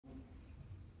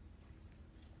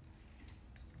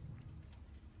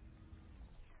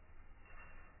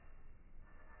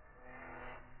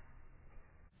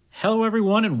Hello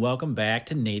everyone and welcome back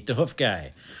to Nate the Hoof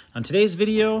Guy. On today's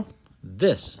video,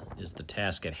 this is the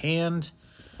task at hand,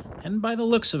 and by the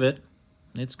looks of it,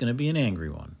 it's going to be an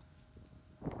angry one.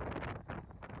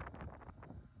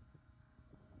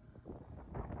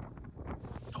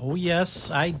 Oh yes,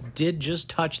 I did just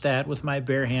touch that with my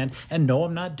bare hand, and no,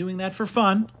 I'm not doing that for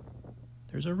fun.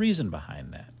 There's a reason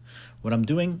behind that. What I'm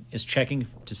doing is checking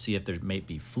to see if there may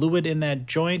be fluid in that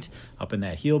joint, up in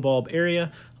that heel bulb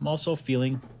area. I'm also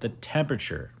feeling the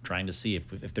temperature, trying to see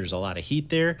if there's a lot of heat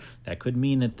there. That could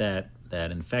mean that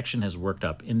infection has worked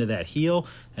up into that heel,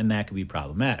 and that could be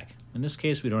problematic. In this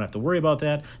case, we don't have to worry about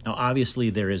that. Now, obviously,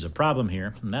 there is a problem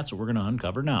here, and that's what we're going to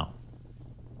uncover now.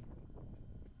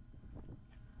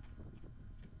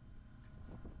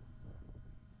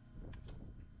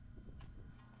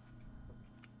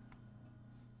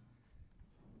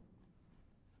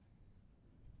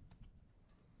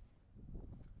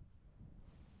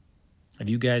 Have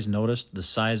you guys noticed the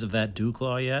size of that dew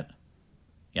claw yet?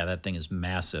 Yeah, that thing is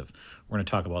massive. We're going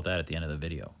to talk about that at the end of the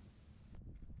video.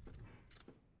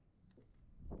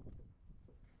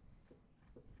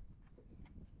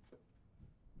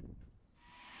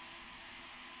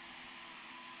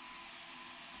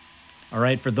 All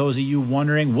right, for those of you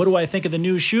wondering, what do I think of the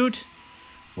new chute?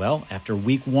 Well, after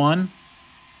week one,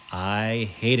 I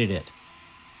hated it.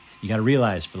 You got to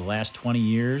realize, for the last 20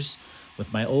 years,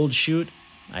 with my old chute,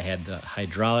 I had the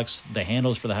hydraulics, the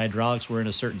handles for the hydraulics were in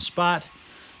a certain spot.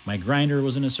 My grinder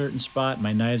was in a certain spot.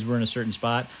 My knives were in a certain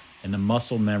spot. And the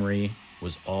muscle memory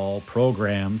was all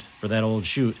programmed for that old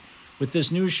chute. With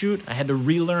this new chute, I had to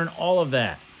relearn all of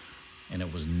that. And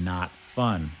it was not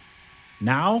fun.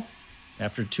 Now,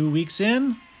 after 2 weeks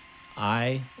in,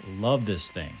 I love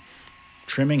this thing.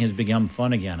 Trimming has become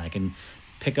fun again. I can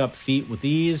pick up feet with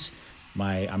ease.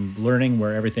 I'm learning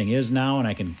where everything is now,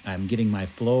 and I'm getting my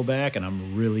flow back, and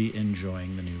I'm really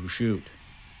enjoying the new chute.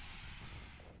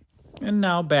 And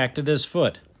now back to this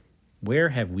foot. Where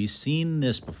have we seen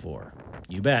this before?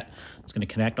 You bet. It's going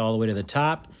to connect all the way to the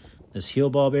top. This heel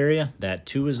bulb area, that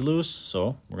too is loose,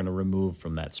 so we're going to remove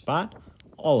from that spot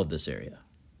all of this area.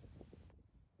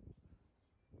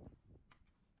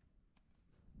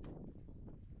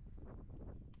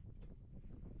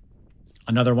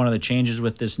 Another one of the changes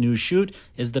with this new chute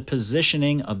is the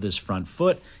positioning of this front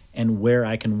foot and where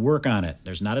I can work on it.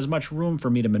 There's not as much room for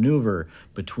me to maneuver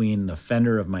between the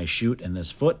fender of my chute and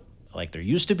this foot like there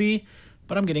used to be,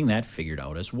 but I'm getting that figured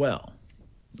out as well.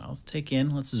 Now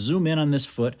let's zoom in on this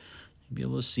foot and be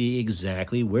able to see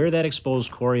exactly where that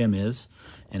exposed corium is.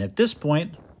 And at this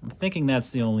point, I'm thinking that's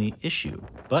the only issue.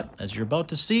 But as you're about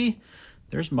to see,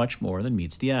 there's much more than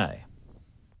meets the eye.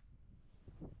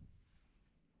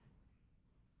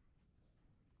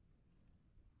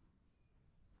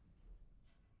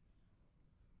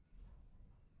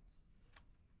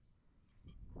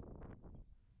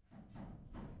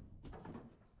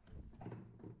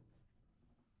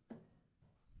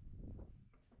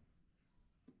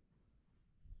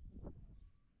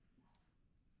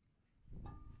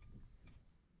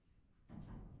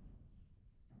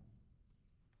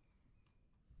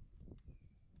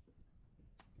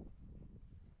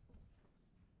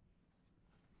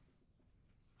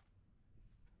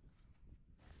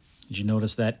 Did you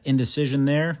notice that indecision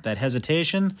there, that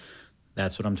hesitation?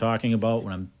 That's what I'm talking about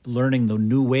when I'm learning the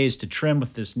new ways to trim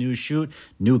with this new chute,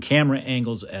 new camera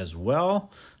angles as well.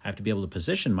 I have to be able to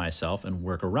position myself and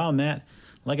work around that.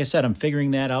 Like I said, I'm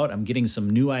figuring that out. I'm getting some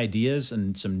new ideas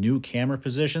and some new camera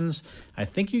positions. I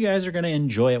think you guys are going to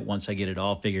enjoy it once I get it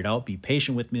all figured out. Be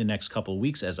patient with me the next couple of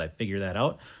weeks as I figure that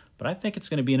out, but I think it's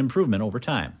going to be an improvement over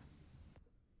time.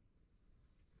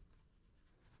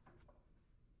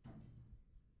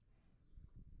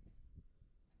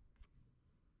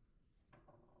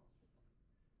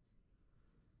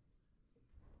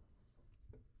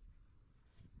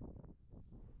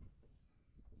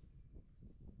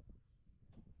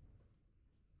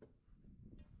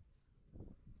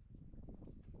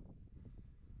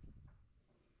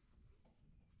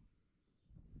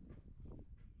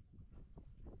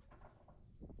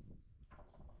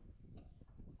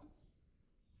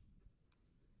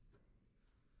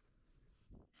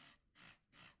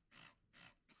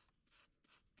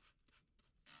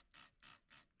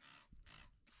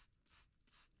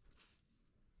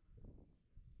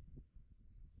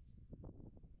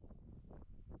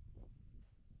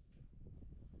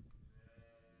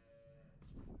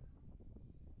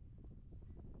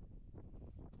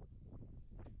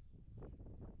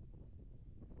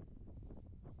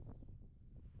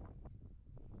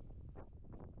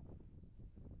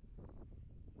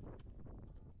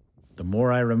 The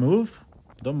more I remove,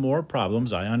 the more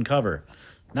problems I uncover.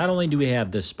 Not only do we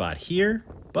have this spot here,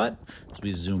 but as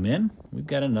we zoom in, we've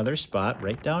got another spot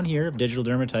right down here of digital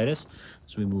dermatitis.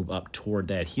 As we move up toward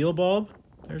that heel bulb,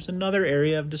 there's another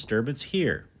area of disturbance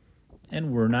here.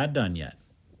 And we're not done yet.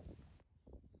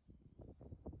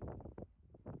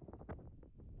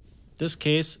 This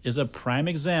case is a prime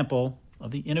example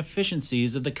of the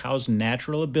inefficiencies of the cow's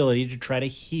natural ability to try to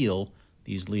heal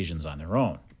these lesions on their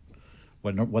own.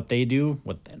 What they do,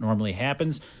 what normally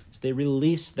happens, is they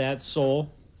release that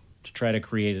sole to try to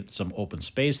create some open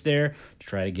space there, to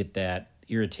try to get that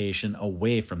irritation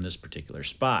away from this particular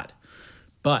spot.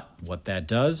 But what that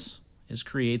does is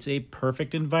creates a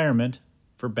perfect environment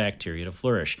for bacteria to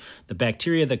flourish. The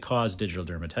bacteria that cause digital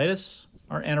dermatitis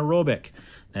are anaerobic.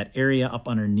 That area up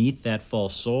underneath that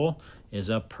false sole is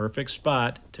a perfect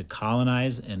spot to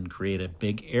colonize and create a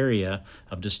big area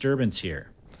of disturbance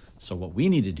here. So what we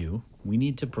need to do, we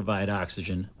need to provide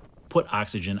oxygen, put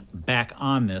oxygen back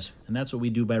on this, and that's what we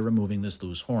do by removing this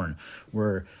loose horn.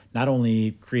 We're not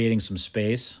only creating some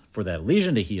space for that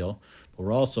lesion to heal, but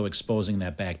we're also exposing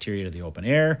that bacteria to the open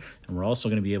air, and we're also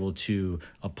going to be able to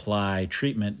apply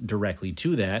treatment directly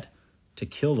to that to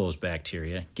kill those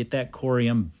bacteria, get that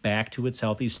corium back to its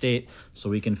healthy state so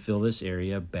we can fill this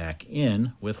area back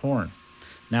in with horn.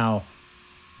 Now,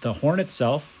 the horn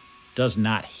itself does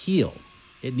not heal.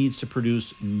 It needs to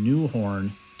produce new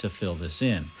horn to fill this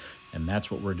in. And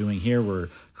that's what we're doing here. We're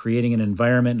creating an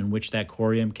environment in which that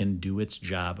corium can do its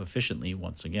job efficiently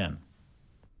once again.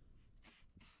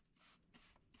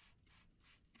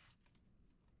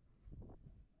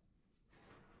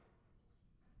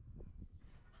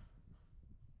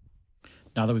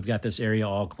 Now that we've got this area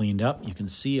all cleaned up, you can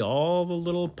see all the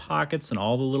little pockets and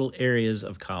all the little areas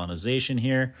of colonization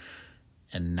here.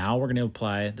 And now we're going to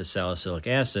apply the salicylic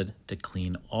acid to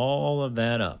clean all of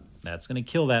that up. That's going to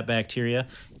kill that bacteria,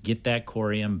 get that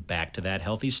corium back to that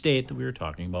healthy state that we were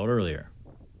talking about earlier.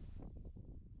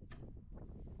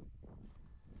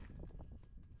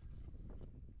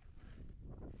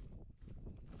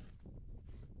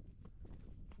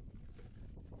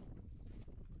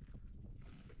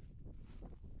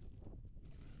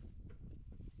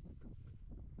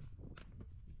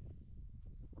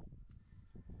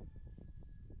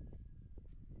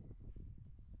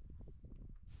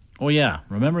 Oh yeah,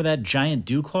 remember that giant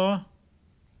dew claw?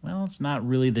 Well, it's not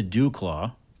really the dew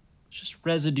claw. It's just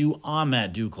residue on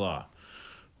that dew claw.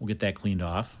 We'll get that cleaned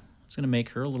off. It's going to make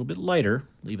her a little bit lighter,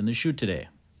 leaving the chute today.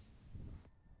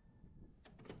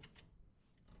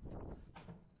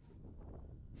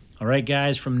 All right,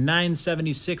 guys, from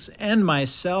 976 and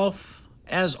myself,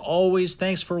 as always,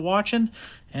 thanks for watching,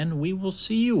 and we will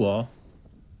see you all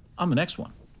on the next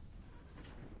one.